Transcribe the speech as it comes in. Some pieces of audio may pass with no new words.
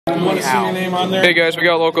You want to see your name on there? Hey guys, we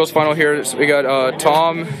got locals final here. We got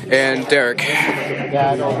Tom and Derek.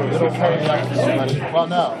 Yeah, well,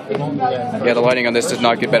 no. Yeah, the lighting on this does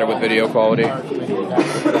not get better with video quality.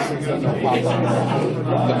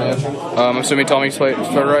 I'm assuming Tommy's first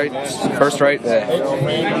right? First one is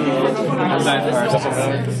random,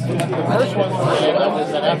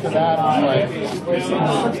 and then after that, I'm like,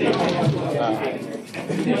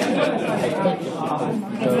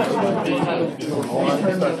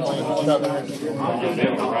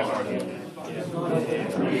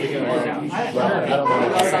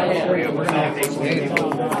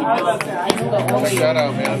 Shout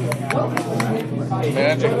out, man.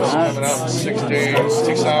 Magic was coming out in 6 days,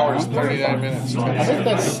 6 hours, 39 minutes. I think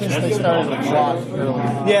that's since they started the clock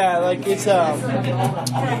early. Yeah, like it's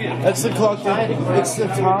that's the clock. It's the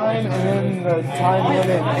time and then the time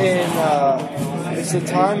limit in. It's the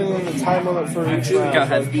time and then the time limit for each round. Go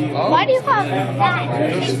ahead. Why do you call it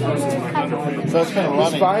that? So it's been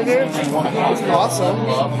running. 5 minutes? It's awesome.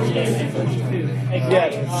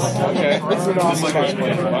 Yeah. Okay. It's an awesome game.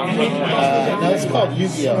 No, it's called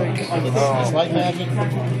Yu-Gi-Oh! It's like Magic,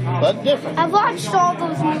 but different. I've watched all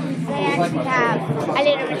those movies they actually have. I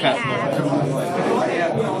didn't really have.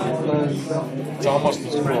 It's almost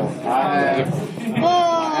as cool.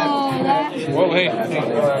 Oh, that. Well, hey. I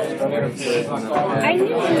knew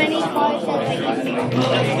many cars that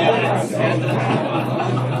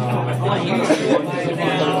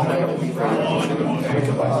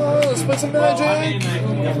Let's put some magic.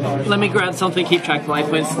 Let me grab something, keep track of life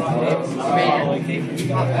points. What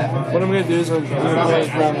I'm going to do is I'm going to play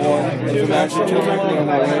round 1. If the match is directly on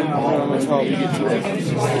that end, I'm going to tell you get to it.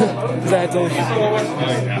 Because I had to.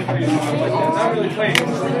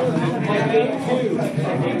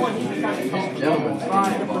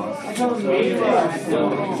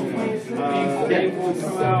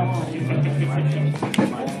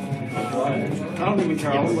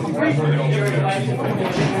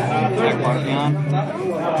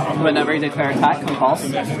 Whenever you declare attack, compulse.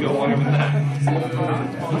 18?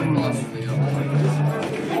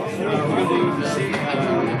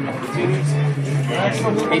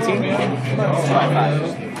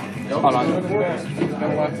 25. Hold on.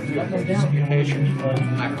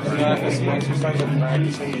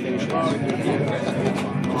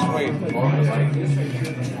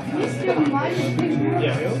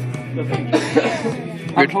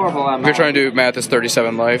 I'm horrible at math. You're trying to do math as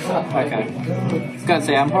 37 life. Okay. I was gonna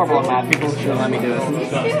say, I'm horrible at math. People should let me do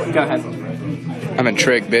it. Go ahead. I'm in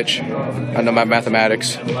trig, bitch. I know my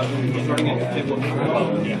mathematics.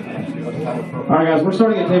 Alright guys, we're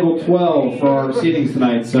starting at table 12 for our seatings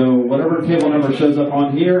tonight, so whatever table number shows up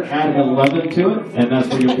on here, add 11 to it, and that's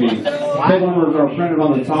where you'll be. Table numbers are printed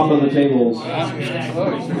on the top of the tables.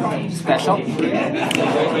 Special. I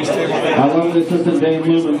love the assistant Dane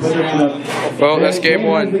Lumen, put your hand up. Well, that's game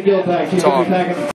Dane has 1. the gill tag. Keep Tom. attacking.